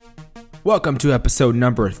Welcome to episode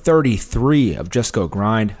number 33 of Just Go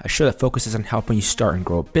Grind, a show that focuses on helping you start and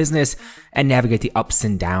grow a business and navigate the ups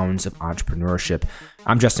and downs of entrepreneurship.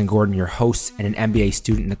 I'm Justin Gordon, your host and an MBA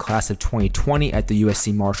student in the class of 2020 at the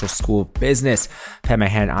USC Marshall School of Business. I've had my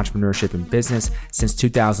hand in entrepreneurship and business since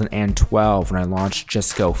 2012 when I launched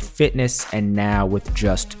Just Go Fitness and now with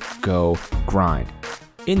Just Go Grind.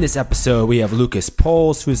 In this episode, we have Lucas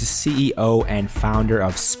Pols, who is the CEO and founder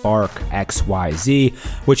of Spark XYZ,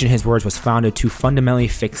 which in his words was founded to fundamentally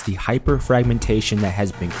fix the hyper-fragmentation that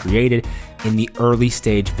has been created in the early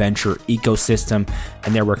stage venture ecosystem.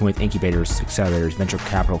 And they're working with incubators, accelerators, venture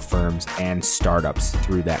capital firms, and startups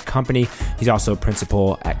through that company. He's also a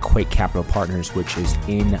principal at Quake Capital Partners, which is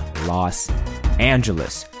in Los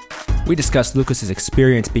Angeles. We discussed Lucas's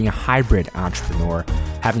experience being a hybrid entrepreneur,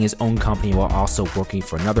 having his own company while also working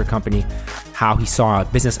for another company, how he saw a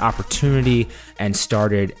business opportunity and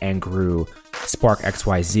started and grew Spark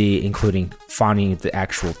XYZ, including founding the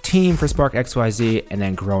actual team for Spark XYZ and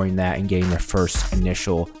then growing that and getting their first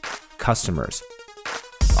initial customers.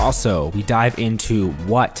 Also, we dive into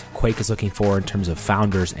what Quake is looking for in terms of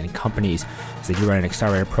founders and companies. So they do run an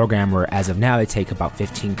accelerator program where as of now they take about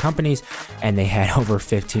 15 companies and they had over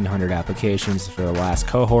 1,500 applications for the last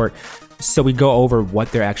cohort. So we go over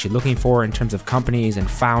what they're actually looking for in terms of companies and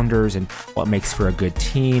founders and what makes for a good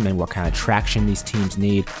team and what kind of traction these teams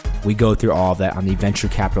need. We go through all of that on the venture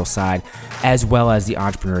capital side as well as the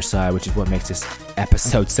entrepreneur side, which is what makes this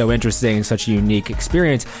episode so interesting and such a unique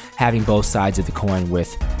experience, having both sides of the coin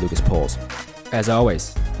with Lucas Pols. As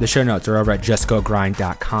always, the show notes are over at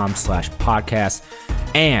justgogrind.com/podcast,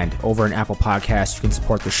 and over in Apple Podcasts, you can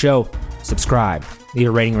support the show, subscribe, leave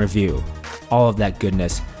a rating and review, all of that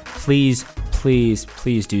goodness. Please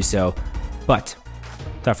do so. But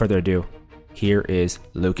without further ado, here is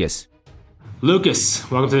Lucas.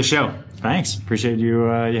 Lucas, welcome to the show. Thanks. Appreciate you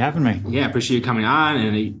having me. Yeah, appreciate you coming on.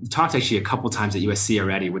 And you talked actually a couple times at USC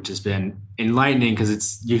already, which has been enlightening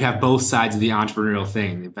because you have both sides of the entrepreneurial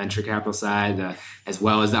thing, the venture capital side as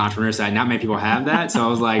well as the entrepreneur side. Not many people have that. So I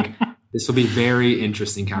was like, this will be very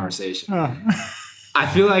interesting conversation. I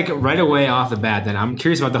feel like right away off the bat, then I'm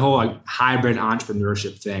curious about the whole hybrid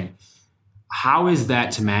entrepreneurship thing. How is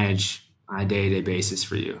that to manage on a day-to-day basis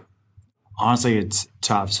for you? Honestly, it's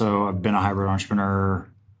tough. So I've been a hybrid entrepreneur,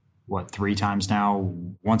 3 times now?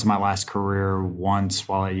 Once in my last career, once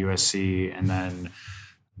while at USC, and then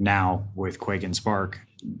now with Quake and Spark.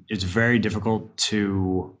 It's very difficult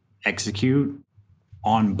to execute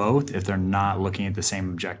on both if they're not looking at the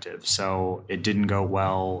same objective. So it didn't go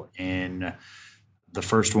well in the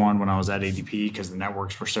first one when I was at ADP because the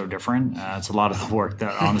networks were so different. It's a lot of the work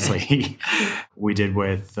that honestly we did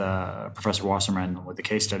with Professor Wasserman with the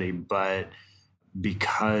case study, but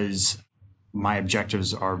because my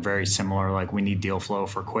objectives are very similar, like we need deal flow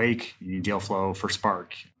for Quake, you need deal flow for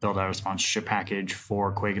Spark, build out a sponsorship package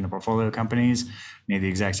for Quake and the portfolio companies, need the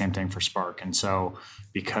exact same thing for Spark. And so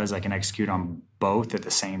because I can execute on both at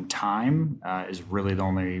the same time is really the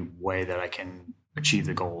only way that I can achieve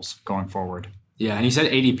the goals going forward. Yeah, and you said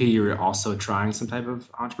ADP, you were also trying some type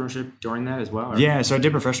of entrepreneurship during that as well? Or? Yeah, so I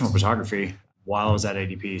did professional photography while I was at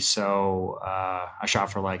ADP. So I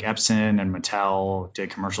shot for like Epson and Mattel, did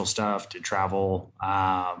commercial stuff, did travel,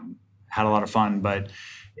 had a lot of fun, but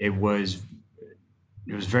it was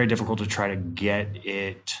very difficult to try to get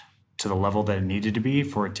it to the level that it needed to be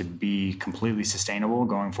for it to be completely sustainable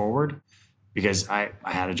going forward. Because I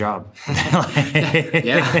had a job.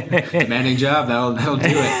 Yeah, demanding job, that'll do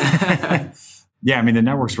it. Yeah, I mean, the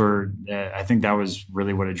networks were, I think that was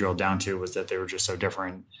really what it drilled down to, was that they were just so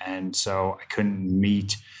different. And so I couldn't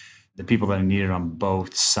meet the people that I needed on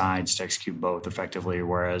both sides to execute both effectively.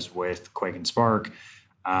 Whereas with Quake and Spark,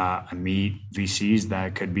 I meet VCs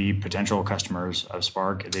that could be potential customers of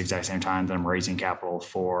Spark at the exact same time that I'm raising capital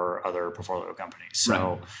for other portfolio companies.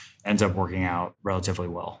 So ends up working out relatively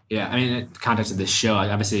well. Yeah, I mean, in the context of this show,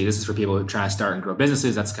 obviously this is for people who try to start and grow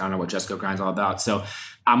businesses. That's kind of what Just Go Grind is all about. So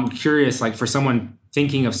I'm curious, for someone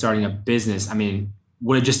thinking of starting a business, I mean,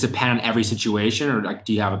 would it just depend on every situation, or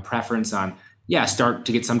do you have a preference on, start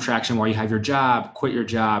to get some traction while you have your job, quit your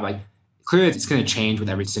job? Clearly it's going to change with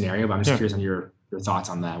every scenario, but I'm just curious on your thoughts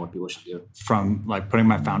on that, what people should do. From putting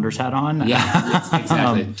my founder's hat on? Yeah, yes,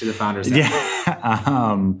 exactly. To the founder's hat.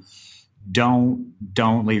 Yeah.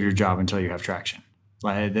 Don't leave your job until you have traction.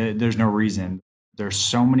 There's no reason. There's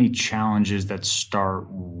so many challenges that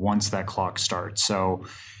start once that clock starts. So,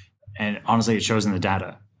 and honestly, it shows in the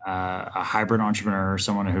data. A hybrid entrepreneur,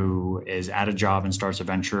 someone who is at a job and starts a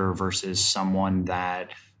venture versus someone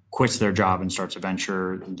that quits their job and starts a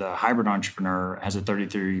venture, the hybrid entrepreneur has a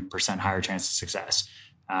 33% higher chance of success.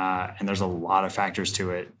 And there's a lot of factors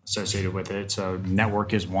to it associated with it. So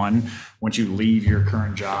network is one. Once you leave your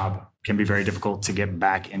current job, it can be very difficult to get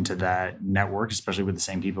back into that network, especially with the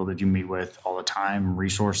same people that you meet with all the time,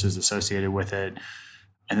 resources associated with it.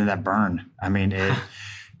 And then that burn. I mean,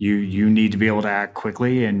 you need to be able to act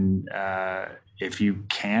quickly. And if you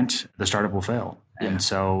can't, the startup will fail. And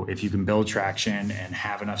so if you can build traction and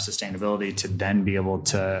have enough sustainability to then be able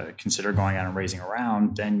to consider going out and raising a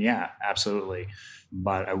round, then yeah, absolutely.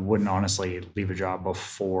 But I wouldn't honestly leave a job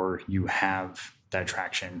before you have that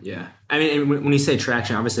traction. Yeah. I mean, when you say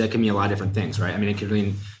traction, obviously that can mean a lot of different things, right? I mean, it can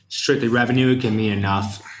mean strictly revenue. It can mean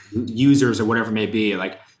enough users or whatever it may be.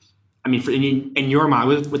 Like, I mean, in your mind,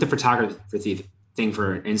 with the photography thing,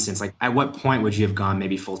 for instance, like at what point would you have gone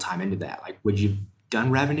maybe full time into that? Like, would you done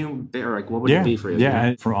revenue, or like what would it be for you?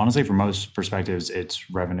 Yeah, honestly, from most perspectives, it's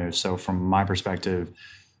revenue. So from my perspective,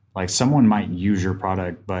 like someone might use your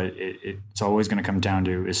product, but it's always going to come down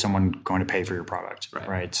to, is someone going to pay for your product,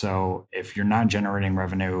 right? So if you're not generating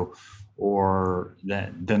revenue, or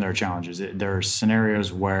then there are challenges. There are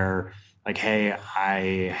scenarios where like, hey,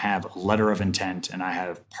 I have a letter of intent and I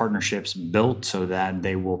have partnerships built so that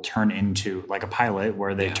they will turn into like a pilot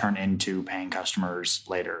where they turn into paying customers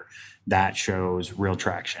later. That shows real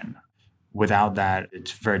traction. Without that,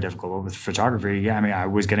 it's very difficult. With photography, I mean, I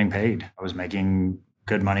was getting paid. I was making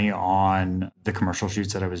good money on the commercial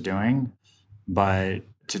shoots that I was doing, but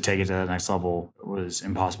to take it to the next level was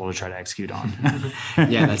impossible to try to execute on.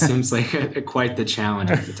 Yeah, that seems like quite the challenge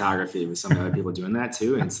in photography with some other people doing that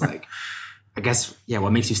too. And it's like, I guess,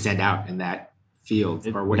 what makes you stand out in that field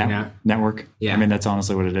or what network? Yeah. I mean, that's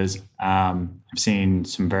honestly what it is. I've seen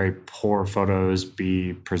some very poor photos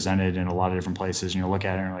be presented in a lot of different places, and you look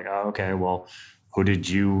at it and you're like, oh, okay, well, who did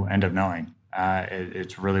you end up knowing?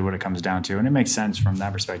 It's really what it comes down to. And it makes sense from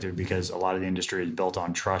that perspective because a lot of the industry is built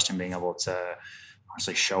on trust and being able to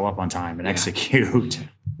honestly show up on time and execute.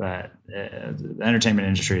 But the entertainment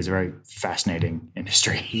industry is a very fascinating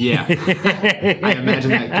industry. Yeah. I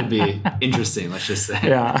imagine that could be interesting, let's just say.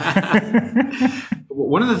 Yeah.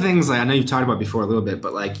 One of the things I know you've talked about before a little bit,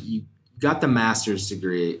 but like you got the master's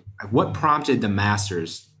degree. What prompted the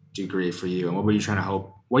master's degree for you? And what were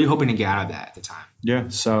you hoping to get out of that at the time? Yeah.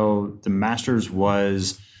 So the master's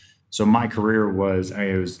was... So my career was,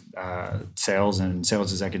 it was sales and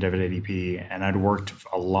sales executive at ADP, and I'd worked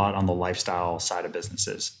a lot on the lifestyle side of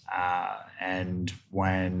businesses. And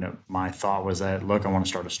when my thought was that, look, I want to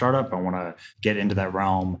start a startup, I want to get into that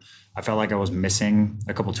realm, I felt like I was missing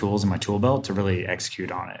a couple tools in my tool belt to really execute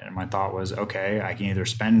on it. And my thought was, okay, I can either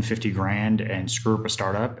spend 50 grand and screw up a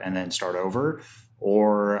startup and then start over,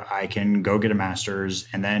 or I can go get a master's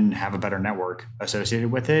and then have a better network associated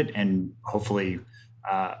with it and hopefully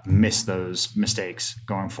miss those mistakes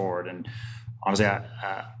going forward. And honestly,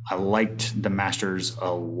 I liked the master's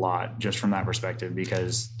a lot just from that perspective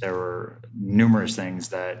because there were numerous things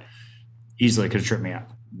that easily could have tripped me up.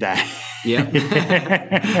 Yeah.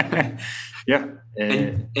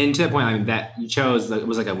 And to that point, I mean, that you chose, it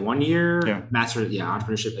was like a 1 year master,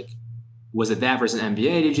 entrepreneurship. Like, was it that versus an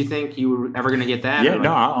MBA? Did you think you were ever going to get that? Yeah,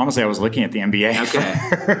 no, honestly, I was looking at the MBA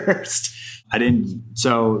first. I didn't.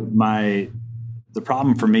 So the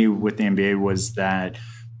problem for me with the MBA was that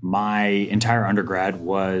my entire undergrad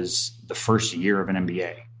was the first year of an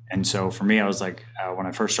MBA. And so for me, I was like, when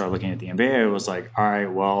I first started looking at the MBA, I was like, all right,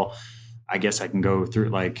 well, I guess I can go through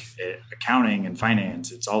like accounting and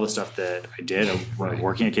finance. It's all the stuff that I did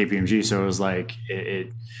working at KPMG. So it was like, I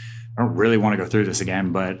don't really want to go through this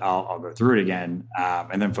again, but I'll go through it again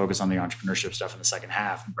and then focus on the entrepreneurship stuff in the second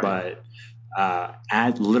half. Right. But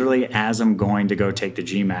as I'm going to go take the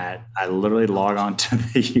GMAT, I literally log on to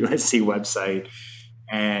the USC website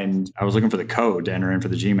and I was looking for the code to enter in for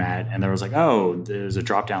the GMAT, and there was like, oh, there's a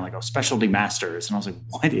drop down like, specialty masters, and I was like,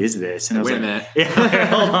 what is this? And I was Wait a minute.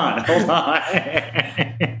 hold on.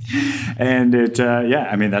 And it,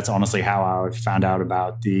 I mean, that's honestly how I found out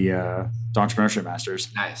about the entrepreneurship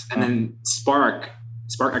masters. Nice. And then Spark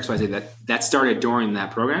XYZ, that started during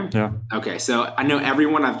that program? Yeah. Okay. So I know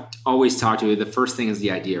everyone I've always talked to, the first thing is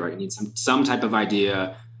the idea, right? You need some type of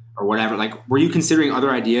idea or whatever. Like, were you considering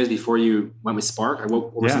other ideas before you went with Spark? Or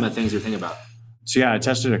what were some of the things you were thinking about? So yeah, I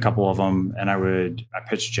tested a couple of them, and I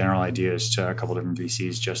pitched general ideas to a couple of different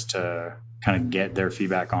VCs just to kind of get their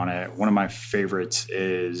feedback on it. One of my favorites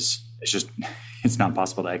is it's not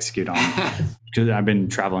possible to execute on because I've been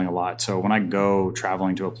traveling a lot. So when I go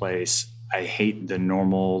traveling to a place, I hate the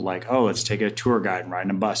normal, like, oh, let's take a tour guide and ride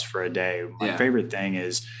in a bus for a day. My favorite thing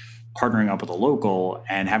is partnering up with a local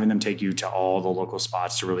and having them take you to all the local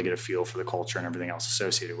spots to really get a feel for the culture and everything else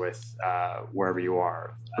associated with wherever you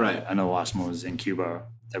are. Right. I know the last one was in Cuba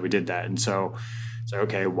that we did that. And so So,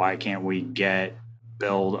 okay, why can't we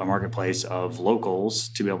build a marketplace of locals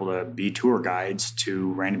to be able to be tour guides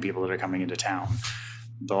to random people that are coming into town?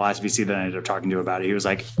 The last VC that I ended up talking to about it, he was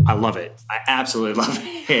like, I love it. I absolutely love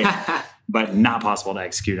it, but not possible to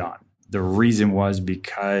execute on. The reason was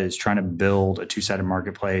because trying to build a two-sided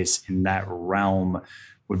marketplace in that realm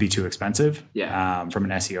would be too expensive from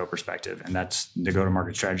an SEO perspective. And that's the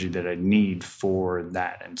go-to-market strategy that I need for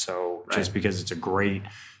that. And so just because it's a great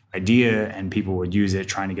idea and people would use it,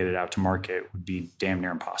 trying to get it out to market would be damn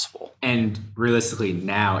near impossible. And realistically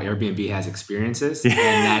now Airbnb has experiences and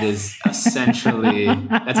that is essentially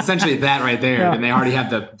that right there. Yeah. And they already have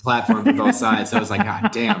the platform for both sides. So I was like,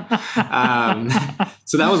 God damn.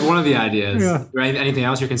 So that was one of the ideas, right? Anything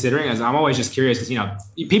else you're considering? As I'm always just curious because,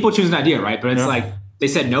 people choose an idea, right? But it's like they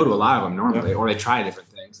said no to a lot of them normally, or they try different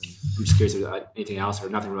things. And I'm just curious if there's anything else or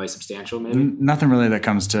nothing really substantial, maybe? Nothing really that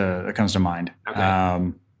comes to mind.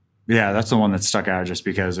 Okay. Yeah, that's the one that stuck out just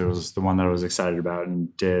because it was the one that I was excited about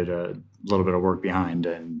and did a little bit of work behind.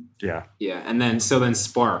 And yeah. And then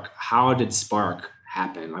Spark, how did Spark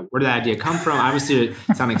happen? Like, where did that idea come from? Obviously, it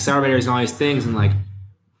sounded like accelerators and all these things. And like,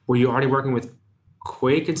 were you already working with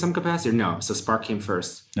Quake in some capacity or no? So Spark came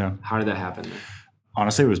first. Yeah. How did that happen?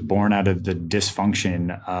 Honestly, it was born out of the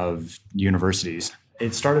dysfunction of universities.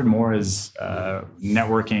 It started more as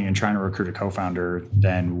networking and trying to recruit a co-founder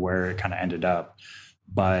than where it kind of ended up.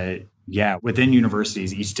 But yeah, within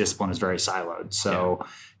universities, each discipline is very siloed. So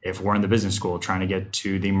if we're in the business school trying to get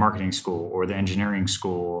to the marketing school or the engineering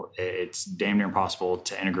school, it's damn near impossible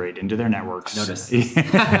to integrate into their networks. Notice.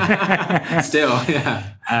 Still,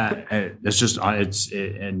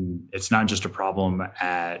 it's not just a problem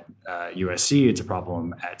at USC. It's a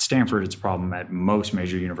problem at Stanford. It's a problem at most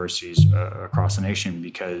major universities across the nation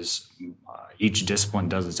because each discipline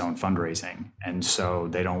does its own fundraising. And so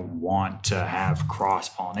they don't want to have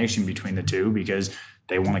cross-pollination between the two because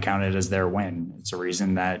they want to count it as their win. It's a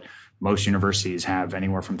reason that most universities have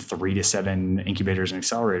anywhere from 3 to 7 incubators and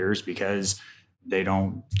accelerators because they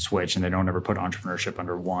don't switch and they don't ever put entrepreneurship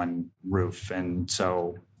under one roof. And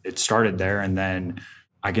so it started there. And then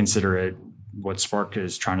I consider it what Spark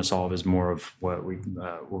is trying to solve is more of what we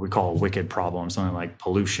call a wicked problem, something like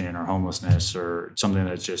pollution or homelessness or something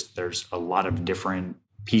that's just there's a lot of different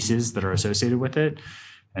pieces that are associated with it.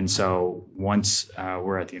 And so once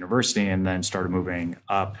we're at the university and then started moving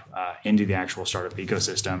up into the actual startup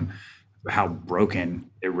ecosystem, how broken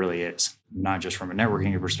it really is, not just from a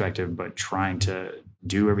networking perspective, but trying to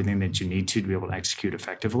do everything that you need to be able to execute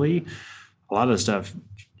effectively. A lot of the stuff,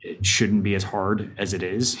 it shouldn't be as hard as it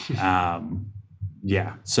is.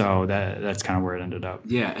 So that's kind of where it ended up.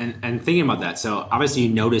 Yeah, and thinking about that, so obviously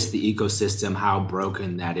you notice the ecosystem, how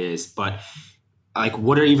broken that is, but like,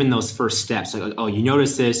 what are even those first steps? Like, oh, you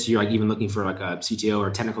notice this, you're like even looking for like a CTO or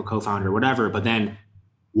technical co-founder or whatever, but then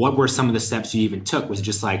what were some of the steps you even took? Was it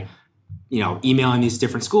just like, emailing these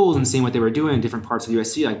different schools and seeing what they were doing in different parts of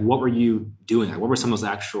USC? Like, what were you doing? Like, what were some of those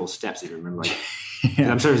actual steps that you remember? Like,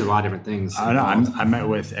 I'm sure there's a lot of different things. I met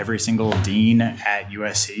with every single dean at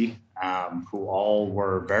USC, who all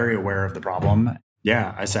were very aware of the problem.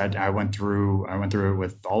 Yeah, I went through it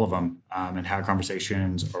with all of them and had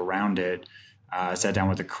conversations around it. I sat down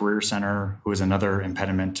with the Career Center, who is another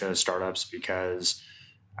impediment to startups because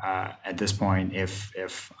at this point, if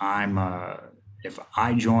I'm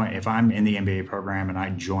in the MBA program and I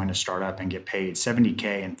join a startup and get paid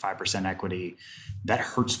 $70K and 5% equity, that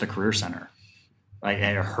hurts the Career Center. Like,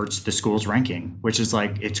 and it hurts the school's ranking, which is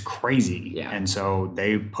like, it's crazy. Yeah. And so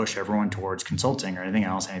they push everyone towards consulting or anything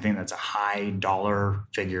that's a high dollar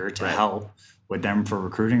figure to help with them for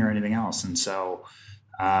recruiting or anything else. And so,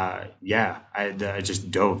 I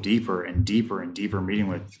just dove deeper and deeper and deeper, meeting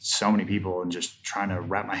with so many people and just trying to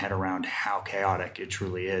wrap my head around how chaotic it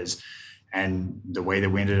truly is. And the way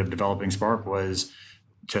that we ended up developing Spark was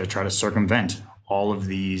to try to circumvent all of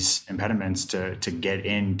these impediments to get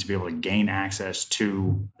in, to be able to gain access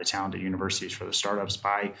to the talent at universities for the startups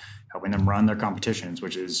by helping them run their competitions,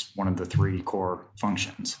 which is one of the 3 core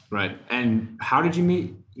functions. Right. And how did you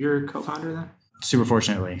meet your co-founder then? Super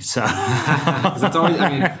fortunately. So that's always,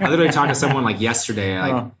 I literally talked to someone like yesterday,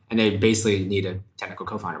 and they basically need a technical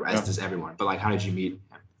co-founder, as does everyone. But like, how did you meet him?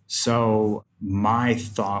 So my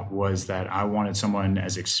thought was that I wanted someone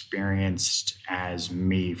as experienced as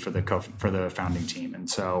me for the founding team. And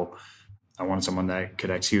so I wanted someone that could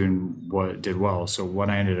execute and what did well. So what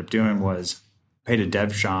I ended up doing was paid a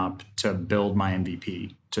dev shop to build my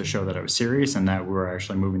MVP to show that I was serious and that we were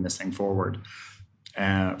actually moving this thing forward.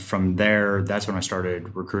 From there, that's when I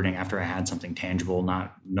started recruiting after I had something tangible,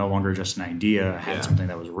 no longer just an idea. I had something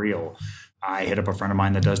that was real. I hit up a friend of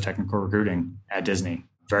mine that does technical recruiting at Disney.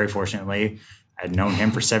 Very fortunately, I'd known him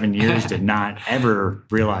for 7 years, did not ever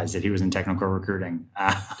realize that he was in technical recruiting.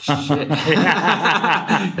 Shit. Like,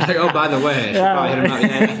 oh, by the way, I should probably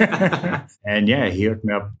hit him up. And he hooked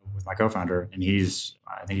me up with my co-founder, and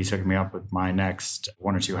I think he's hooking me up with my next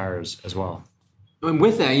 1 or 2 hires as well. And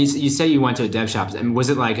with that, you say you went to a dev shop. And was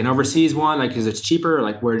it like an overseas one? Like, because it's cheaper? Or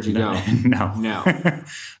like, where did you go? No.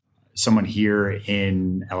 Someone here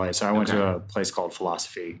in LA. So I went to a place called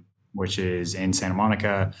Philosophy, which is in Santa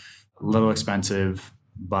Monica. A little expensive,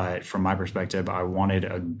 but from my perspective, I wanted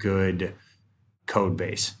a good code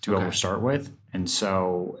base to be able to start with. And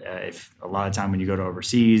so if a lot of time when you go to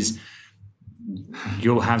overseas,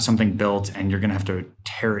 you'll have something built and you're going to have to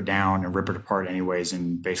tear it down and rip it apart anyways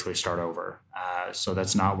and basically start over. So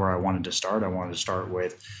that's not where I wanted to start. I wanted to start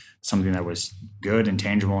with something that was good and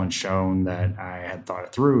tangible and shown that I had thought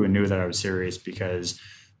it through and knew that I was serious, because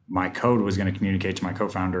my code was going to communicate to my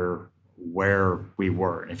co-founder where we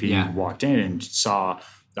were. If he walked in and saw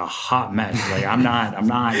the hot mess, like I'm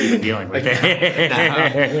not even dealing with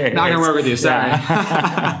it. Not gonna work with you. Sorry.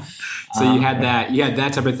 So you had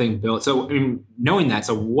that type of thing built. So I mean, knowing that,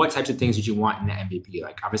 so what types of things did you want in the MVP?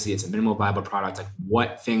 Like obviously it's a minimal viable product. Like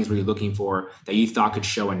what things were you looking for that you thought could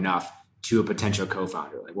show enough to a potential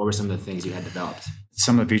co-founder? Like what were some of the things you had developed?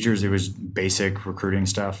 Some of the features, it was basic recruiting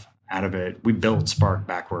stuff. Out of it, we built Spark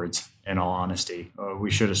backwards, in all honesty. We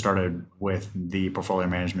should have started with the portfolio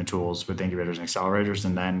management tools with incubators and accelerators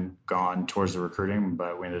and then gone towards the recruiting,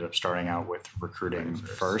 but we ended up starting out with recruiting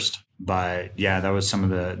first. But that was some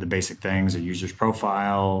of the basic things, a user's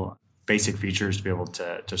profile, basic features to be able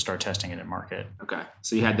to start testing it in market. Okay.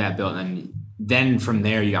 So you had that built, and then from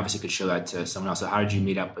there, you obviously could show that to someone else. So how did you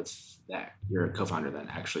meet up with your co-founder then,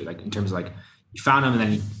 actually? Like in terms of like, you found him, and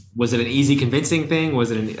then was it an easy convincing thing? Was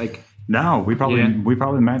it No, we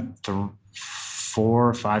probably met 4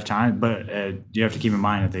 or 5 times, but you have to keep in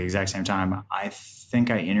mind at the exact same time, I think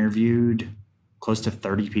I interviewed close to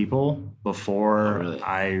 30 people before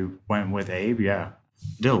I went with Abe. Yeah.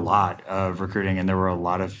 Did a lot of recruiting, and there were a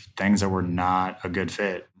lot of things that were not a good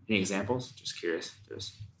fit. Any examples? Just curious. There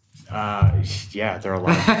are a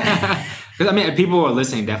lot. Because I mean, people who are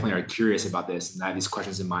listening definitely are curious about this, and I have these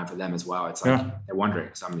questions in mind for them as well. It's like they're wondering.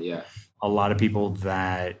 A lot of people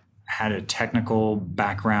that had a technical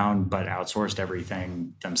background but outsourced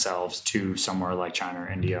everything themselves to somewhere like China or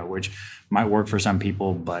India, which might work for some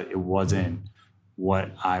people, but it wasn't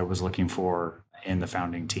what I was looking for in the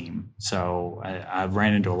founding team. So I've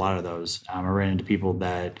ran into a lot of those. I ran into people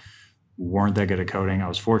that weren't that good at coding. I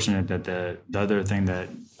was fortunate that the other thing that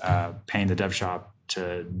paying the dev shop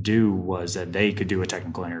to do was that they could do a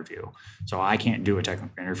technical interview. So I can't do a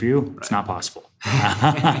technical interview. Right. It's not possible.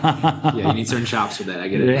 You need certain shops for that. I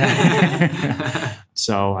get it.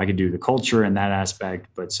 So I could do the culture in that aspect,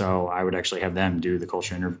 but so I would actually have them do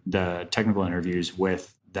the technical interviews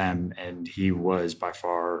with them. And he was by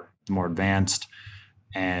far the more advanced,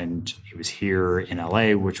 and he was here in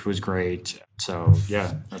LA, which was great. So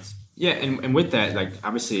and with that, like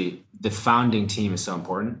obviously the founding team is so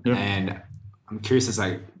important. Yep. And I'm curious as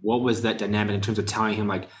like, what was that dynamic in terms of telling him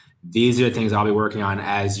like, these are the things I'll be working on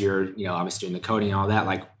as you're, obviously doing the coding and all that.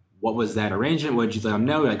 Like, what was that arrangement? What did you let him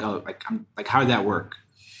know? Like, how did that work?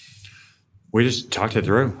 We just talked it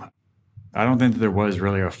through. I don't think that there was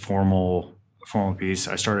really a formal piece.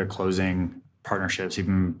 I started closing partnerships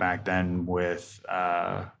even back then with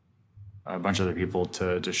a bunch of other people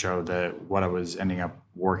to show that what I was ending up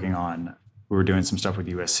working on. We were doing some stuff with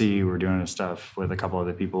USC. We were doing stuff with a couple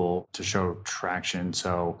other people to show traction.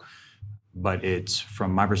 But it's,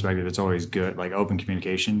 from my perspective, it's always good. Like open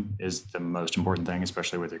communication is the most important thing,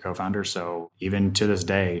 especially with your co-founder. So even to this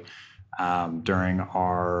day, during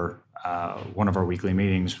our one of our weekly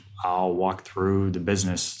meetings, I'll walk through the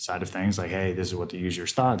business side of things. Like, hey, this is what the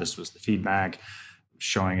users thought. This was the feedback.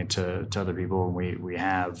 Showing it to other people. And we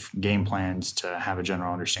have game plans to have a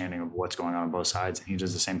general understanding of what's going on both sides. And he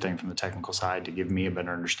does the same thing from the technical side to give me a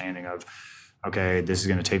better understanding of, okay, this is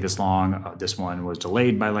going to take this long. This one was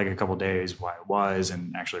delayed by like a couple of days, why it was,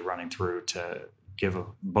 and actually running through to give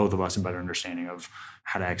both of us a better understanding of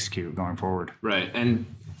how to execute going forward. Right. And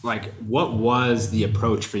like, what was the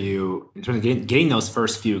approach for you in terms of getting those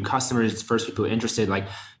first few customers, first people interested? Like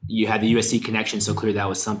you had the USC connection, so clear that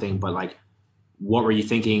was something, but like, what were you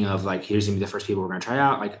thinking of? Like, here's going to be the first people we're going to try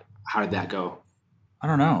out. Like, how did that go? I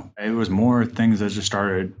don't know. It was more things that just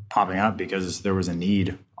started popping up because there was a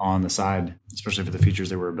need on the side, especially for the features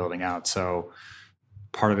that we were building out. So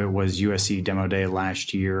part of it was USC Demo Day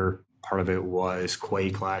last year. Part of it was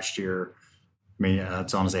Quake last year. I mean,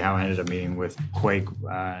 that's honestly how I ended up meeting with Quake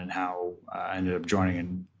and how I ended up joining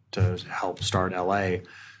in to help start LA.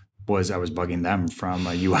 was I was bugging them from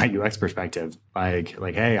a UI UX perspective, like,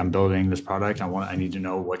 hey, I'm building this product. I need to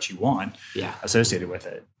know what you want associated with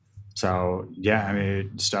it. So yeah, I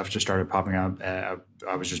mean, stuff just started popping up.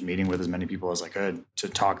 I was just meeting with as many people as I could to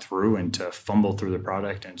talk through and to fumble through the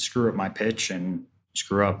product and screw up my pitch and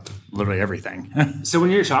screw up literally everything. So when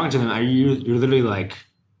you're talking to them, you're literally like,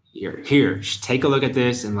 here, take a look at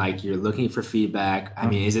this, and like you're looking for feedback. I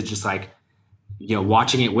mean, is it just like,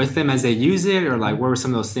 watching it with them as they use it, or like what were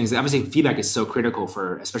some of those things? Obviously, feedback is so critical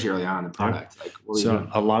for, especially early on in the product. Like, so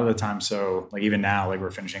a lot of the time, like even now, like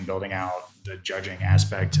we're finishing building out the judging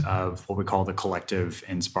aspect of what we call the collective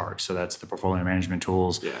in Spark. So that's the portfolio management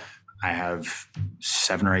tools. Yeah. I have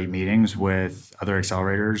 7 or 8 meetings with other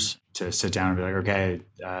accelerators to sit down and be like, okay,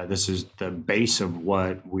 this is the base of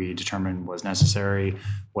what we determined was necessary.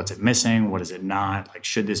 What's it missing? What is it not? Like,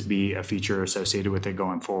 should this be a feature associated with it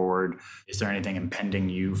going forward? Is there anything impeding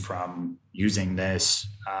you from using this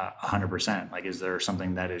 100%? Like, is there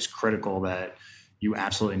something that is critical that you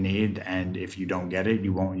absolutely need, and if you don't get it,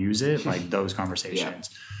 you won't use it? Like those conversations.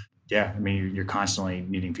 Yeah, I mean, you're constantly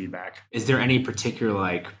needing feedback. Is there any particular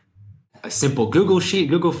like a simple Google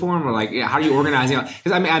sheet, Google form, or like how do you organize it?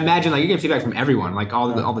 Because I mean, I imagine like you get feedback from everyone, like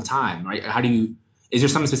all the time, right? Is there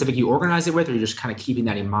something specific you organize it with, or you're just kind of keeping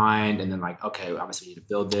that in mind, and then like, okay, obviously we need to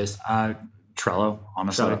build this? Trello,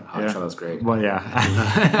 honestly. Trello's great. Well,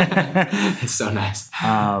 yeah, it's so nice.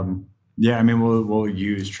 Yeah, I mean, we'll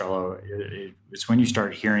use Trello. It's when you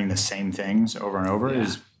start hearing the same things over and over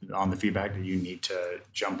is on the feedback that you need to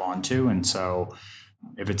jump onto, and so.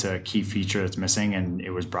 If it's a key feature that's missing and it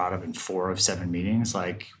was brought up in 4 of 7 meetings,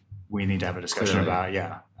 like we need to have a discussion about,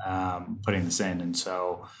 putting this in. And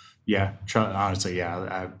so, honestly,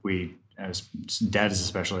 we as devs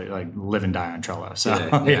especially like live and die on Trello. So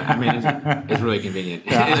I mean, it's really convenient.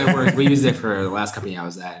 And it works. We used it for the last company I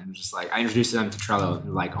was at, and just like I introduced them to Trello,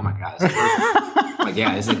 and like, oh my god,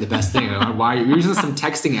 it's like the best thing. Why you're using some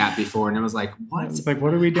texting app before, and it was like, what? It's like,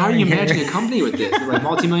 what are we doing? How are you managing a company with this? Like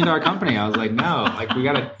multi-million-dollar company. I was like, no, like we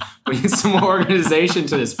need some more organization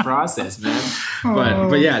to this process, man.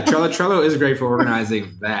 But yeah, Trello is great for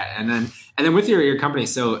organizing that, and then with your company.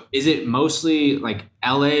 So is it mostly like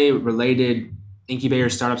LA related incubator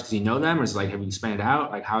startups because you know them, or is it like, have you expanded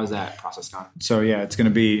out? Like, how is that process gone? So yeah, it's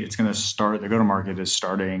going to start, the go-to-market is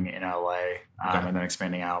starting in LA and then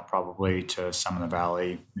expanding out probably to some in the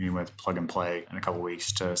Valley, meeting with Plug and Play in a couple of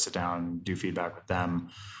weeks to sit down and do feedback with them.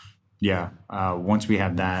 Yeah. Once we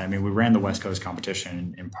have that, I mean, we ran the West Coast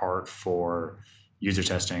competition in part for user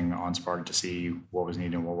testing on Spark to see what was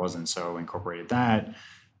needed and what wasn't. So incorporated that.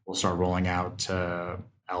 We'll start rolling out to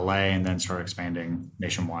LA and then start expanding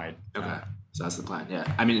nationwide. Okay. So that's the plan.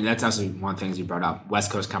 Yeah. I mean, that's actually one of the things you brought up,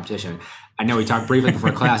 West Coast competition. I know we talked briefly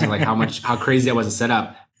before class, like how crazy that was to set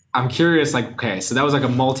up. I'm curious, like, okay, so that was like a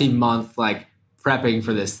multi-month, like prepping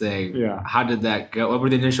for this thing. Yeah. How did that go? What were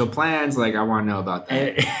the initial plans? Like, I want to know about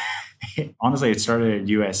that. Honestly, it started at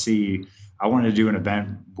USC. I wanted to do an event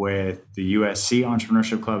with the USC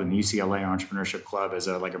Entrepreneurship Club and the UCLA Entrepreneurship Club as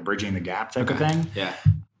a bridging the gap type of thing. Yeah.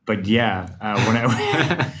 But yeah,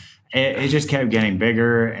 when it just kept getting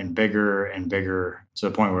bigger and bigger and bigger to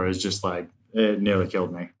the point where it was just like, it nearly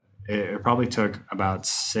killed me. It probably took about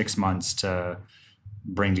 6 months to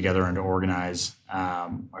bring together and to organize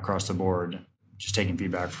across the board, just taking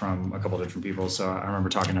feedback from a couple of different people. So I remember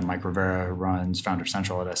talking to Mike Rivera, who runs Founder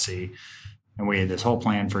Central at SC, and we had this whole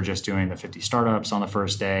plan for just doing the 50 startups on the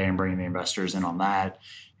first day and bringing the investors in on that.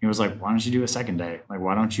 He was like, why don't you do a second day? Like,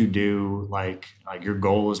 why don't you do like your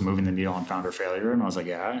goal is moving the needle on founder failure? And I was like,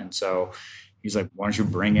 yeah. And so he's like, why don't you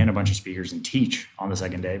bring in a bunch of speakers and teach on the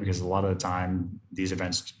second day? Because a lot of the time these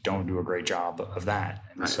events don't do a great job of that.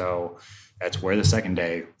 And so that's where the second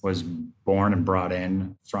day was born and brought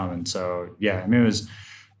in from. And so, yeah, I mean, it was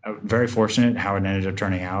very fortunate how it ended up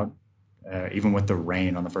turning out. Even with the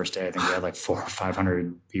rain on the first day, I think we had like 400 or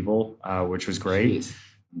 500 people, which was great. Jeez.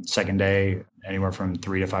 Second day, anywhere from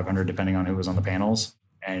 300 to 500, depending on who was on the panels.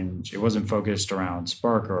 And it wasn't focused around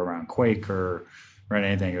Spark or around Quake or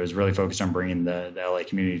anything. It was really focused on bringing the LA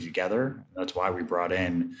community together. That's why we brought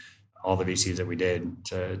in all the VCs that we did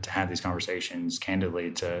to have these conversations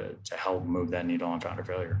candidly to help move that needle on founder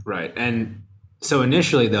failure. Right. And so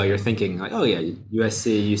initially, though, you're thinking like, oh, yeah,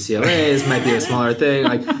 USC, UCLA, this might be a smaller thing.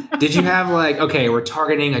 Like, did you have like, okay, we're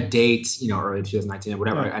targeting a date, early 2019 or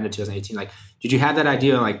whatever, end of 2018. Like, did you have that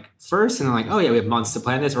idea like first and then like, oh, yeah, we have months to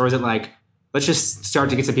plan this? Or was it like, let's just start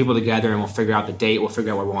to get some people together and we'll figure out the date. We'll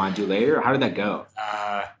figure out what we want to do later. How did that go?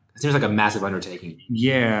 It seems like a massive undertaking.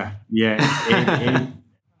 Yeah.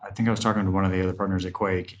 I think I was talking to one of the other partners at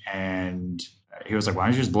Quake and he was like, why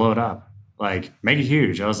don't you just blow it up? Like, make it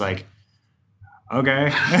huge. I was like,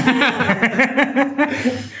 okay.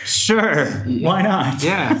 Sure. Why not?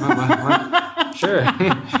 Yeah. Sure.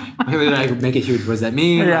 Maybe like make it huge. What does that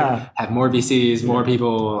mean? Yeah. Like, have more VCs, more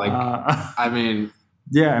people. Like, I mean,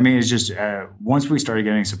 yeah, I mean, it's just once we started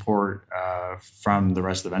getting support from the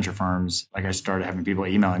rest of the venture firms, like I started having people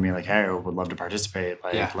emailing me like, hey, I would love to participate.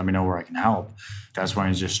 Like, let me know where I can help. That's when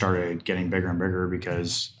it just started getting bigger and bigger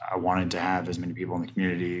because I wanted to have as many people in the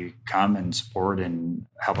community come and support and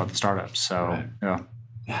help out the startups. So, yeah.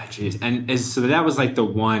 Yeah, geez. And so that was like the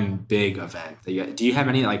one big event. That do you have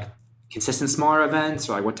any like consistent smaller events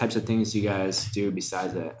or like what types of things do you guys do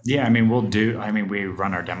besides that? Yeah, I mean, we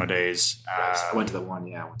run our demo days. I went to one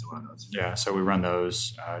of those. Yeah, so we run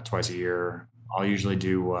those twice a year. I'll usually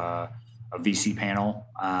do a VC panel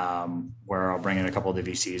where I'll bring in a couple of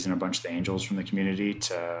the VCs and a bunch of the angels from the community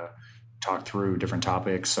to talk through different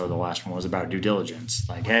topics. So the last one was about due diligence.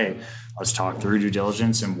 Like, hey, let's talk through due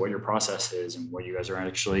diligence and what your process is and what you guys are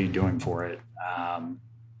actually doing for it,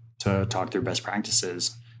 to talk through best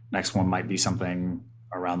practices. Next one might be something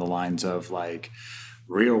around the lines of like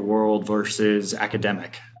real world versus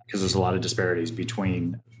academic, because there's a lot of disparities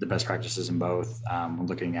between the best practices in both when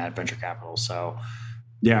looking at venture capital. So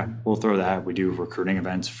yeah, we'll throw that. We do recruiting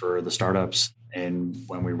events for the startups and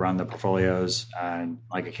when we run the portfolios and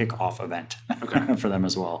like a kickoff event for them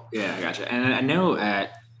as well. Yeah, I gotcha. And I know I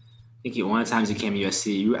think one of the times you came to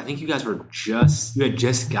USC, I think you guys you had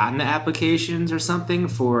just gotten the applications or something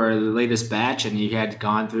for the latest batch and you had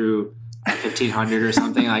gone through 1,500 or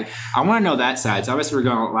something. Like, I want to know that side. So obviously we're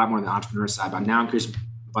going a lot more on the entrepreneur side, but now I'm curious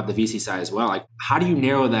about the VC side as well. Like, how do you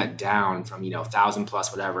narrow that down from, 1,000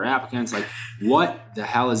 plus whatever applicants? Like, what the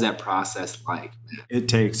hell is that process like? It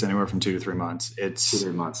takes anywhere from 2 to 3 months. 2 to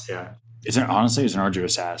 3 months. Yeah. Honestly, it's an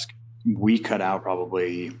arduous task. We cut out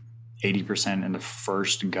probably 80% in the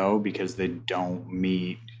first go because they don't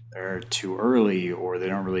meet, they're too early or they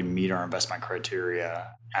don't really meet our investment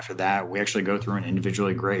criteria. After that, we actually go through and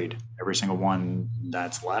individually grade every single one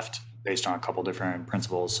that's left based on a couple different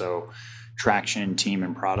principles. So traction, team,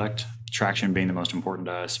 and product. Traction being the most important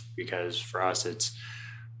to us because for us,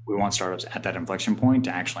 we want startups at that inflection point to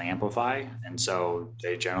actually amplify. And so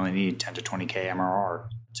they generally need 10 to 20K MRR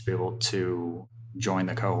to be able to join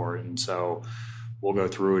the cohort. And so we'll go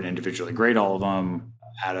through and individually grade all of them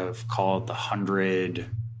out of, call it the 100,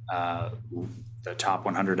 the top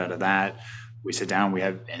 100 out of that. We sit down, we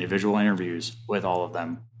have individual interviews with all of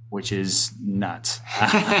them, which is nuts.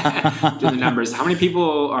 Do the numbers. How many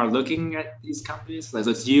people are looking at these companies? Like,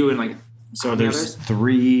 it's you and like, so there's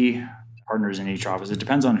 3 partners in each office. It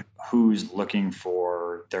depends on who's looking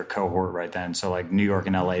for their cohort right then. So like New York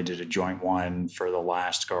and LA did a joint one for the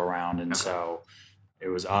last go around. And so it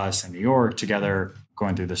was us in New York together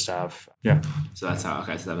going through the stuff. Yeah. So that's how,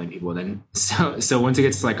 so that many people then. So once it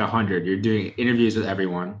gets to like 100, you're doing interviews with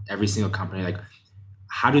everyone, every single company. Like,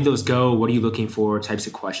 how do those go? What are you looking for? Types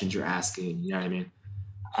of questions you're asking? You know what I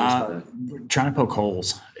mean? Trying to poke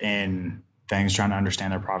holes in things, trying to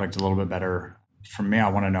understand their product a little bit better. For me, I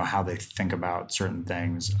want to know how they think about certain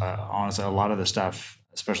things. Honestly, a lot of the stuff,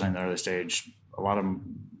 especially in the early stage,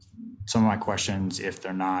 some of my questions, if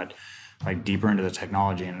they're not like deeper into the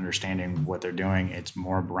technology and understanding what they're doing, it's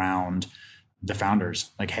more around the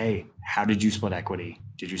founders. Like, hey, how did you split equity?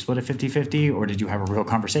 Did you split it 50-50 or did you have a real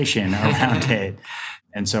conversation around it?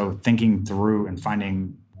 And so thinking through and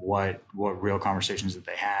finding what real conversations that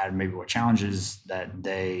they had, maybe what challenges that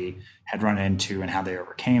they had run into and how they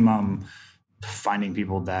overcame them, finding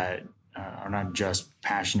people that are not just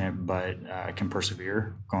passionate, but can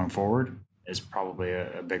persevere going forward is probably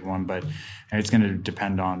a big one, but it's going to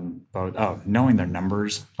depend on both. Knowing their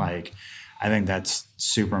numbers, like I think that's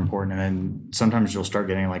super important. And then sometimes you'll start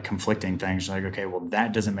getting like conflicting things like, okay, well,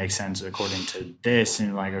 that doesn't make sense according to this. And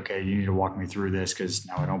you're like, okay, you need to walk me through this because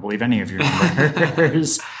now I don't believe any of your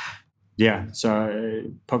numbers. Yeah. So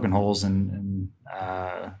poking holes and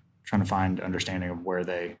trying to find understanding of where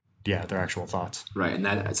their actual thoughts. Right. And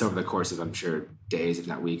that's over the course of, I'm sure, days, if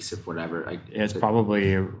not weeks, if whatever. It's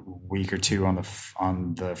probably a week or two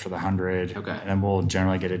for the 100. Okay. And then we'll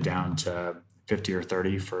generally get it down to 50 or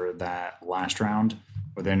 30 for that last round,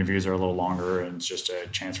 where the interviews are a little longer and it's just a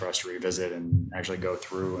chance for us to revisit and actually go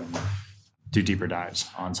through and do deeper dives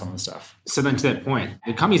on some of the stuff. So then to that point,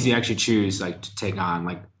 the companies you actually choose like to take on,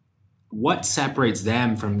 like what separates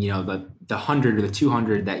them from, the 100 or the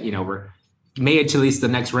 200 that, were made it to at least the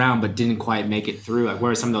next round, but didn't quite make it through? Like,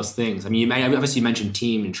 what are some of those things? I mean, obviously you mentioned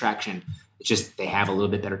team and traction. It's just, they have a little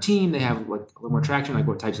bit better team. They have like a little more traction. Like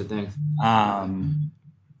what types of things?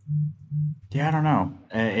 Yeah, I don't know.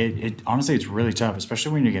 It honestly, it's really tough,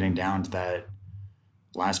 especially when you're getting down to that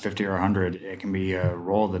last 50 or 100. It can be a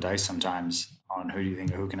roll of the dice sometimes on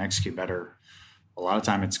who can execute better. A lot of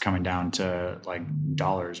time it's coming down to like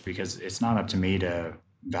dollars, because it's not up to me to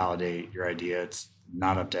validate your idea. It's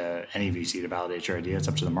not up to any VC to validate your idea. It's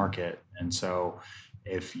up to the market. And so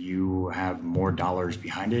if you have more dollars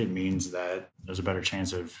behind it, it means that there's a better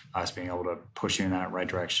chance of us being able to push you in that right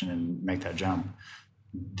direction and make that jump.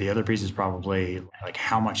 The other piece is probably like,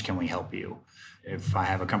 how much can we help you? If I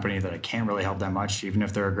have a company that I can't really help that much, even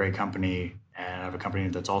if they're a great company, and I have a company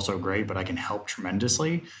that's also great, but I can help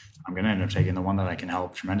tremendously, I'm going to end up taking the one that I can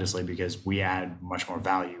help tremendously, because we add much more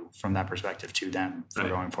value from that perspective to them for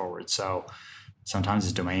going forward. So sometimes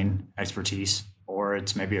it's domain expertise, or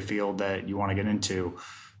it's maybe a field that you want to get into.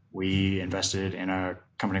 We invested in a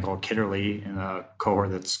company called Kitterly in a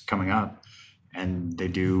cohort that's coming up, and they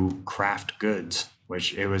do craft goods,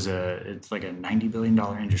 which it's like a $90 billion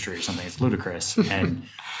industry or something. It's ludicrous. And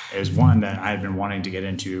it was one that I had been wanting to get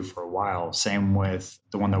into for a while. Same with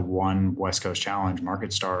the one that won West Coast Challenge,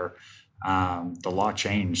 MarketStar. The law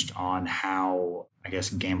changed on how, I guess,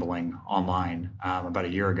 gambling online about a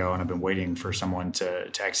year ago. And I've been waiting for someone to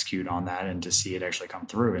execute on that and to see it actually come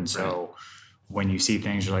through. And so when you see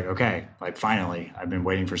things, you're like, okay, like finally, I've been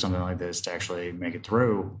waiting for something like this to actually make it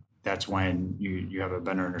through. That's when you have a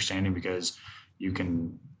better understanding, because you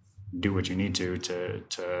can do what you need to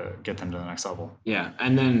get them to the next level. Yeah.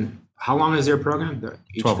 And then how long is their program?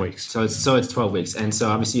 12 weeks. So it's 12 weeks. And so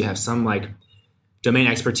obviously you have some like domain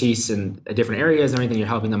expertise in different areas and everything. You're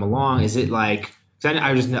helping them along. Is it like,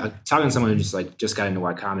 I was just talking to someone who just got into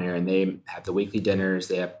Y Combinator, and they have the weekly dinners,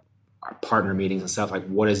 they have our partner meetings and stuff. Like,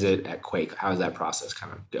 what is it at Quake? How does that process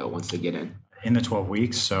kind of go once they get in? In the 12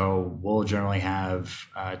 weeks, so we'll generally have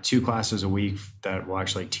 2 classes a week that we'll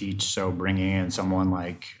actually teach. So bringing in someone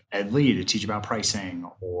like Ed Lee to teach about pricing,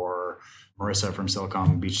 or Marissa from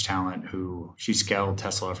Silicon Beach Talent, who she scaled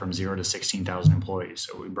Tesla from 0 to 16,000 employees.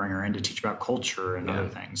 So we bring her in to teach about culture and other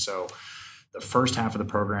things. So the first half of the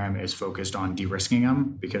program is focused on de-risking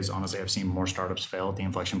them, because honestly, I've seen more startups fail at the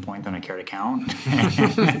inflection point than I care to count.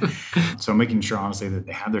 So making sure, honestly, that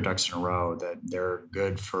they have their ducks in a row, that they're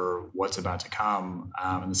good for what's about to come.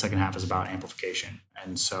 And the second half is about amplification.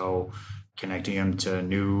 And so connecting them to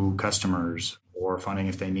new customers or funding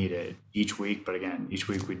if they need it each week. But again, each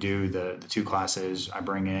week we do the 2 classes. I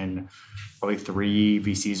bring in probably 3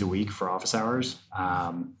 VCs a week for office hours.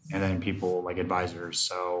 And then people like advisors.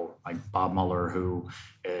 So like Bob Mueller, who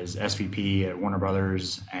is SVP at Warner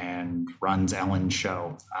Brothers and runs Ellen's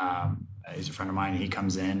show. He's a friend of mine. He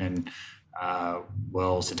comes in and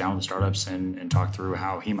we'll sit down with the startups and talk through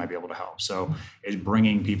how he might be able to help. So it's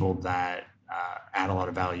bringing people that add a lot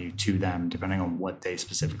of value to them, depending on what they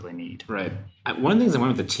specifically need. Right. One of the things I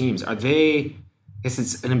went with the teams, are they, I guess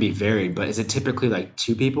it's going to be varied, but is it typically like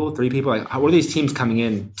 2 people, 3 people? Like, what are these teams coming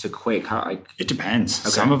in to Quake? How, like, it depends. Okay.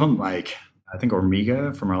 Some of them, like I think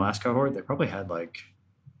Omega from our last cohort, they probably had like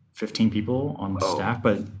 15 people on the staff,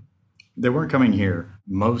 but they weren't coming here.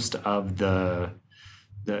 Most of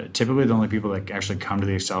typically the only people that actually come to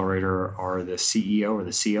the accelerator are the CEO or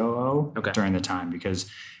the COO during the time,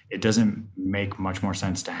 because it doesn't make much more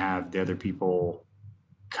sense to have the other people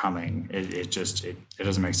coming. It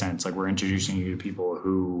doesn't make sense. Like, we're introducing you to people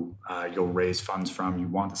who you'll raise funds from. You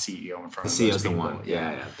want the CEO in front of the CEO's the one.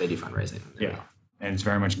 Yeah. They do fundraising. Yeah. And it's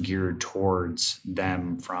very much geared towards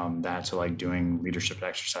them from that. So like doing leadership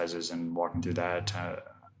exercises and walking through that to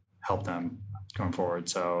help them going forward.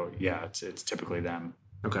 So yeah, it's typically them.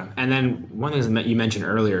 Okay. And then one thing that you mentioned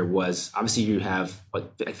earlier was, obviously you have like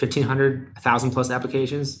 1,500, 1,000 plus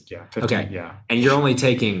applications. Yeah. 15, okay. Yeah. And you're only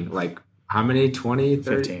taking like how many? 20,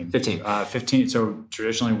 30? 15. 15. So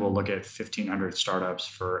traditionally we'll look at 1,500 startups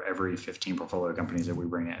for every 15 portfolio companies that we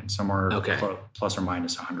bring in. Somewhere plus or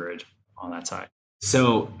minus 100 on that side.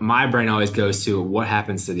 So my brain always goes to, what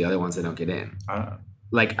happens to the other ones that don't get in?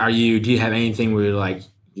 Like, do you have anything where you're like,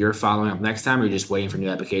 you're following up next time, or you're just waiting for new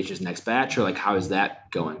applications next batch, or like, how is that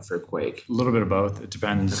going for Quake? A little bit of both. It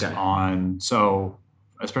depends on, so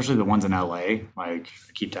especially the ones in LA, like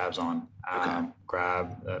I keep tabs on.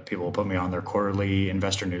 People will put me on their quarterly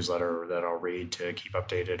investor newsletter that I'll read to keep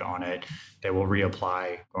updated on it. They will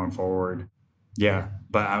reapply going forward. Yeah.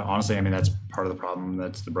 But honestly, I mean, that's part of the problem.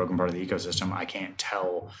 That's the broken part of the ecosystem. I can't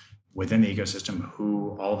tell within the ecosystem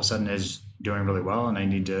who all of a sudden is doing really well, and I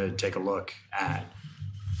need to take a look at.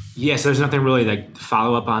 Yeah, so there's nothing really like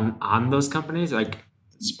follow up on those companies. Like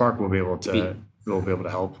Spark will be able to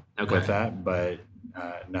help with that, but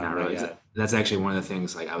no, not really. That's actually one of the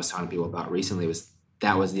things like I was talking to people about recently. Was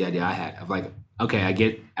the idea I had of like okay, I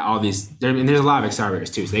get all these. And there's a lot of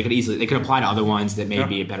accelerators too, so they could apply to other ones that may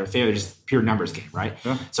be a better fit. Or just pure numbers game, right?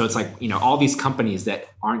 Yeah. So it's like, all these companies that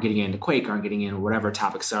aren't getting into Quake, aren't getting in whatever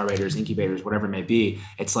top accelerators, incubators, whatever it may be.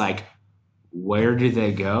 It's like, where do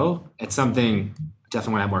they go? It's something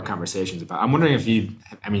definitely want to have more conversations about. I'm wondering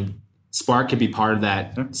if Spark could be part of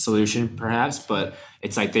that solution, perhaps, but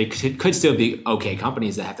it's like they could still be okay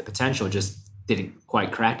companies that have the potential, just didn't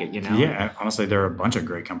quite crack it, Yeah, honestly, there are a bunch of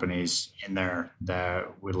great companies in there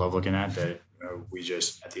that we love looking at that we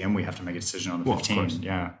just, at the end, we have to make a decision on the 15.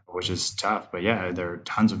 Yeah, which is tough. But yeah, there are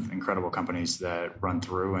tons of incredible companies that run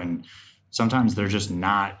through, and sometimes they're just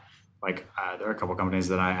not, like, there are a couple companies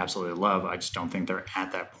that I absolutely love. I just don't think they're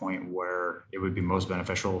at that point where it would be most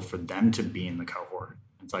beneficial for them to be in the cohort.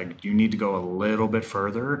 It's like, you need to go a little bit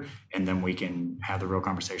further, and then we can have the real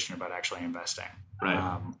conversation about actually investing. Right.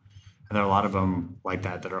 And there are a lot of them like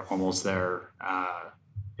that are almost there.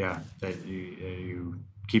 That you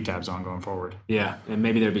keep tabs on going forward. Yeah, and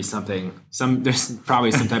maybe there'd be there's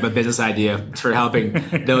probably some type of business idea for helping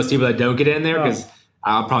those people that don't get in there, because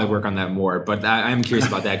I'll probably work on that more. But I'm curious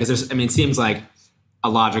about that, because it seems like a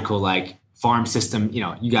logical, like, farm system.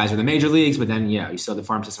 You guys are the major leagues, but then you still have the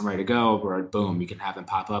farm system ready to go, or boom, you can have them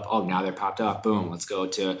pop up. Oh, now they're popped up. Boom, let's go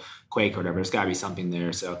to Quake or whatever. There's got to be something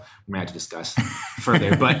there. So we might have to discuss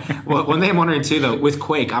further. But one thing I'm wondering too, though, with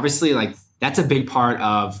Quake, obviously, like, that's a big part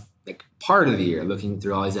of the year, looking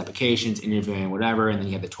through all these applications, interviewing, whatever, and then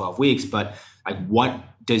you have the 12 weeks. But like, what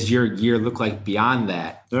does your year look like beyond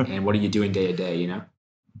that? Yeah. And what are you doing day to day?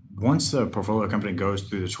 Once the portfolio company goes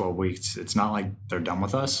through the 12 weeks, it's not like they're done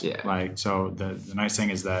with us. Yeah. Like, so the nice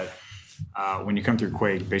thing is that when you come through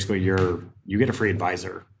Quake, basically you get a free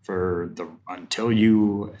advisor until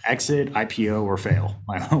you exit, IPO, or fail,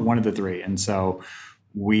 like one of the three. And so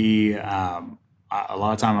we, a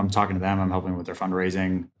lot of time I'm talking to them, I'm helping with their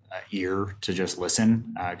fundraising, ear to just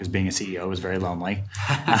listen, because being a CEO is very lonely.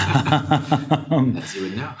 As you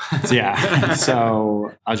would know. Yeah.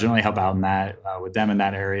 So I'll generally help out in that with them in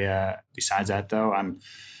that area. Besides that, though,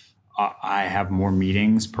 I have more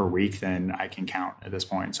meetings per week than I can count at this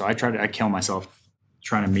point. So I kill myself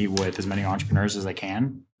trying to meet with as many entrepreneurs as I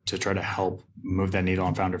can to try to help move that needle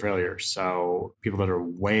on founder failure. So people that are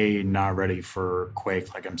way not ready for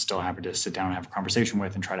Quake, like, I'm still happy to sit down and have a conversation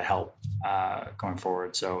with and try to help going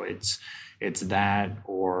forward. So it's that,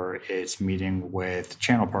 or it's meeting with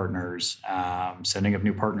channel partners, setting up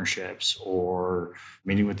new partnerships, or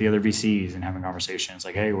meeting with the other VCs and having conversations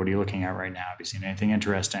like, hey, what are you looking at right now? Have you seen anything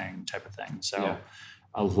interesting, type of thing. So yeah.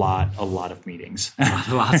 A lot of meetings.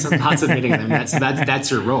 lots of meetings. I mean,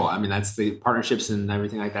 that's your role. I mean, that's the partnerships and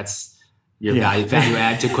everything. Like, that's your value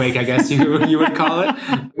add to Quake, I guess you would call it.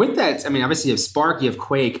 With that, I mean, obviously you have Spark, you have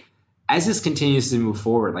Quake. As this continues to move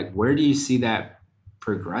forward, like, where do you see that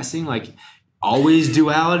progressing? Like, always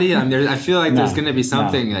duality? I mean, I feel like there's going to be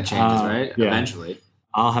something that changes, right? Yeah. Eventually.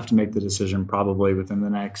 I'll have to make the decision probably within the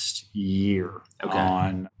next year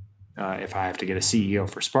on if I have to get a CEO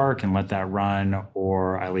for Spark and let that run,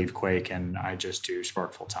 or I leave Quake and I just do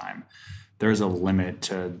Spark full time. There's a limit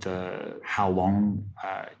to how long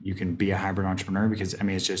you can be a hybrid entrepreneur, because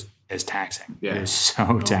it's taxing. Yeah. It is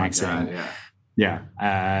so taxing. My God, yeah.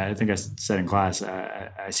 I think I said in class,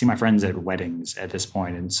 I see my friends at weddings at this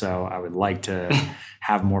point, and so I would like to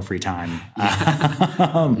have more free time.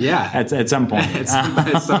 At some point. At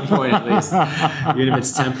some point, at least. Even if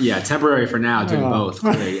it's temporary for now, doing both.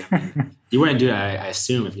 Clearly. You wouldn't do it, I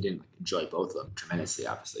assume, if you didn't enjoy both of them tremendously,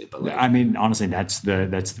 obviously. But I mean, honestly, that's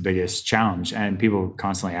the biggest challenge. And people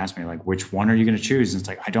constantly ask me, like, which one are you going to choose? And it's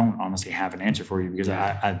like, I don't honestly have an answer for you, because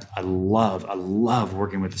I love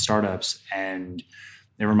working with the startups. And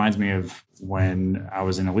it reminds me of when I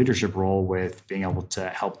was in a leadership role, with being able to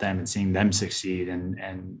help them and seeing them succeed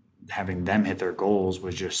and having them hit their goals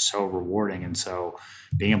was just so rewarding. And so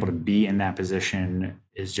being able to be in that position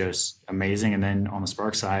is just amazing. And then on the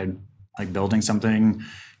Spark side, like, building something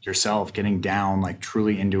yourself, getting down, like,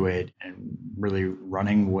 truly into it, and really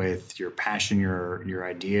running with your passion, your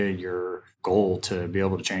idea, your goal to be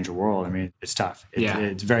able to change the world. I mean, it's tough.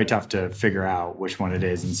 It's very tough to figure out which one it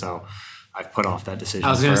is. And so I've put off that decision.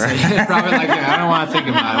 I was going to say, probably like, I don't want to think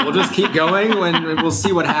about it. We'll just keep going and we'll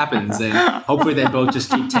see what happens. And hopefully they both just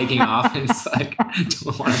keep taking off. And it's like, I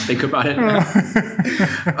don't want to think about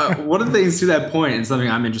it. One of the things to that point, and something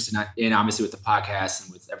I'm interested in, obviously with the podcast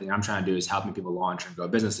and with everything I'm trying to do, is helping people launch and grow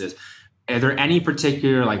businesses. Are there any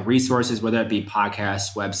particular, like, resources, whether it be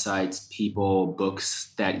podcasts, websites, people,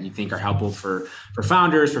 books, that you think are helpful for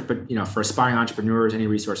founders, for aspiring entrepreneurs? Any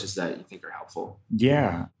resources that you think are helpful?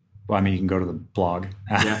 Yeah. Well, I mean, you can go to the blog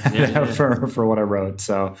for what I wrote.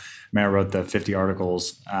 So, I wrote the 50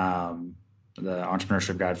 articles. the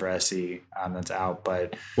Entrepreneurship Guide for SE that's out.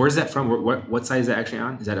 But where's that from? What site is that actually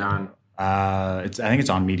on? Is that on? I think it's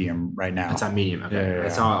on Medium right now. It's on Medium. Okay. Yeah. I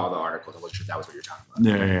saw all the articles. I wasn't sure that was what you're talking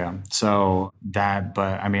about. Yeah. So that,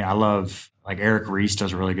 but I mean, I love, like, Eric Ries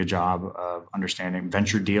does a really good job of understanding.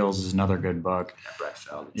 Venture Deals is another good book. Yeah, Brett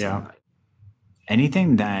Feld. Yeah.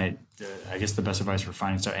 Anything that, I guess the best advice for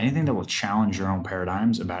finding stuff, anything that will challenge your own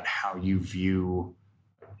paradigms about how you view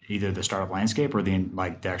either the startup landscape or the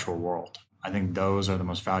actual world. I think those are the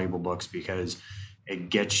most valuable books because it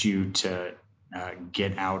gets you to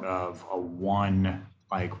get out of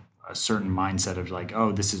a certain mindset of like,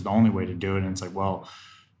 oh, this is the only way to do it. And it's like, well,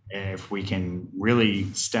 if we can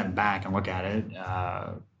really step back and look at it,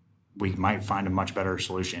 we might find a much better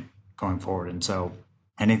solution going forward. And so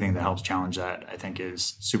anything that helps challenge that, I think,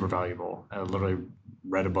 is super valuable. I literally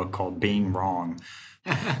read a book called Being Wrong,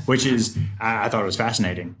 which is, I thought it was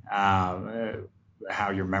fascinating,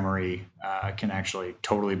 how your memory can actually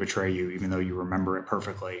totally betray you, even though you remember it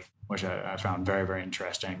perfectly, which I found very, very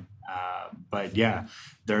interesting. But yeah,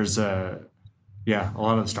 there's a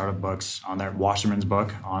lot of the startup books on there. Wasserman's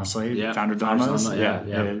book, honestly, Founder Dilemmas,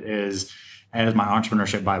 is my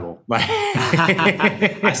entrepreneurship Bible.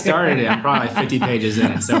 I started it. I'm probably 50 pages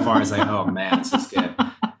in, and so far it's like, oh man, this is good.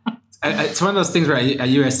 It's one of those things where at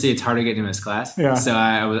USC it's hard to get into his class. Yeah. So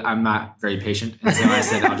I'm not very patient, and so I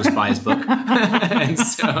said I'll just buy his book. And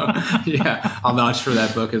so I'll vouch for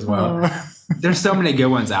that book as well. There's so many good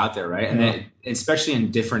ones out there, right? And especially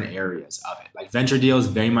in different areas of it. Like Venture Deals,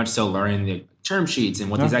 very much so learning the term sheets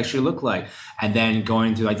and what these actually look like. And then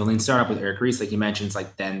going through like the Lean Startup with Eric Ries, like you mentioned, it's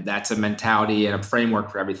like then that's a mentality and a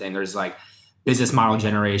framework for everything. There's like business model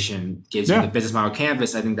generation gives you the business model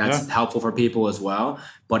canvas. I think that's helpful for people as well.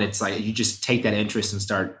 But it's like you just take that interest and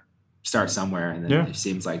start somewhere. And then it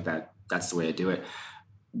seems like that's the way to do it.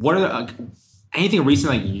 What are anything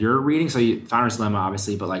recent like you're reading? So Founder's Dilemma,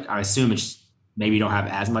 obviously, but like I assume it's maybe you don't have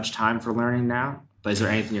as much time for learning now. But is there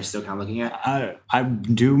anything you're still kind of looking at? I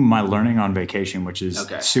do my learning on vacation, which is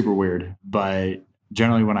super weird. But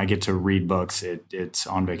generally when I get to read books, it's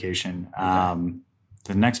on vacation. Okay.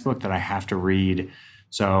 The next book that I have to read,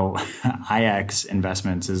 so IX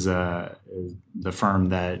Investments is the firm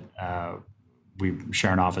that we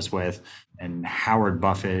share an office with, and Howard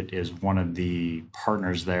Buffett is one of the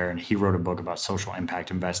partners there, and he wrote a book about social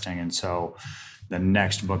impact investing. And so the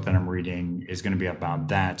next book that I'm reading is going to be about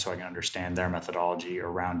that, so I can understand their methodology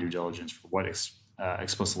around due diligence for what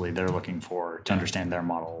explicitly they're looking for to understand their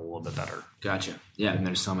model a little bit better. Gotcha. Yeah, and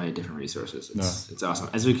there's so many different resources. It's awesome.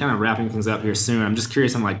 As we kind of wrapping things up here soon, I'm just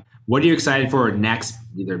curious, I'm like, what are you excited for next,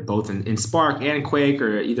 either both in Spark and Quake,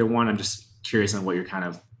 or either one? I'm just curious on what you're kind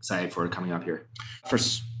of excited for coming up here. For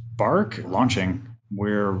Spark, launching,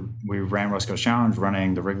 we ran West Coast Challenge,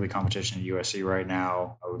 running the Wrigley competition at USC right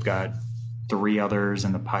now. We've got 3 others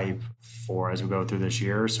in the pipe for as we go through this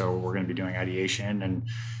year. So we're going to be doing ideation and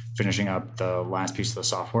finishing up the last piece of the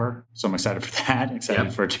software. So I'm excited for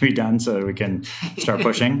that, for it to be done so that we can start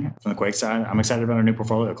pushing from the Quake side. I'm excited about our new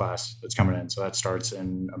portfolio class that's coming in. So that starts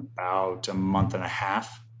in about a month and a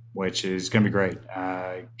half, which is going to be great.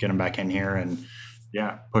 Get them back in here and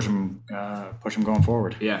push them going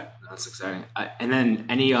forward. Yeah, that's exciting. And then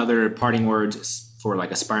any other parting words for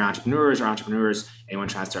like aspiring entrepreneurs, anyone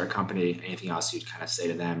trying to start a company, anything else you'd kind of say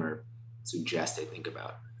to them or suggest they think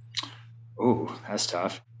about? Oh, that's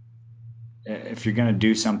tough. If you're going to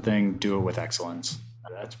do something, do it with excellence.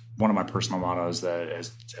 That's one of my personal mottos that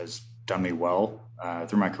has done me well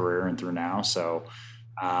through my career and through now. So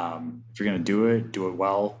if you're going to do it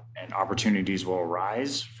well, and opportunities will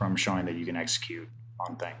arise from showing that you can execute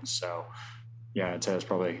on things. So I'd say that's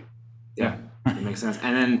probably... Yeah, that makes sense.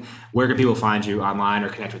 And then where can people find you online or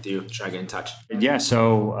connect with you? Try to get in touch. Yeah,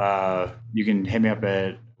 so you can hit me up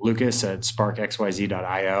at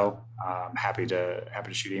lucas@sparkxyz.io. I'm happy to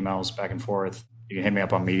shoot emails back and forth. You can hit me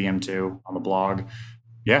up on Medium too, on the blog.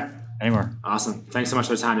 Yeah, anywhere. Awesome. Thanks so much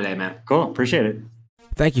for the time today, man. Cool. Appreciate it.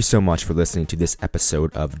 Thank you so much for listening to this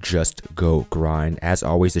episode of Just Go Grind. As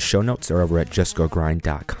always, the show notes are over at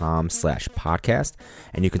justgogrind.com/podcast.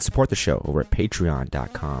 And you can support the show over at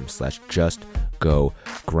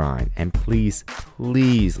patreon.com/justgogrind. And please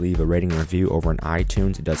leave a rating and review over on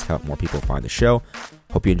iTunes. It does help more people find the show.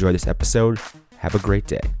 Hope you enjoyed this episode. Have a great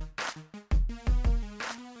day.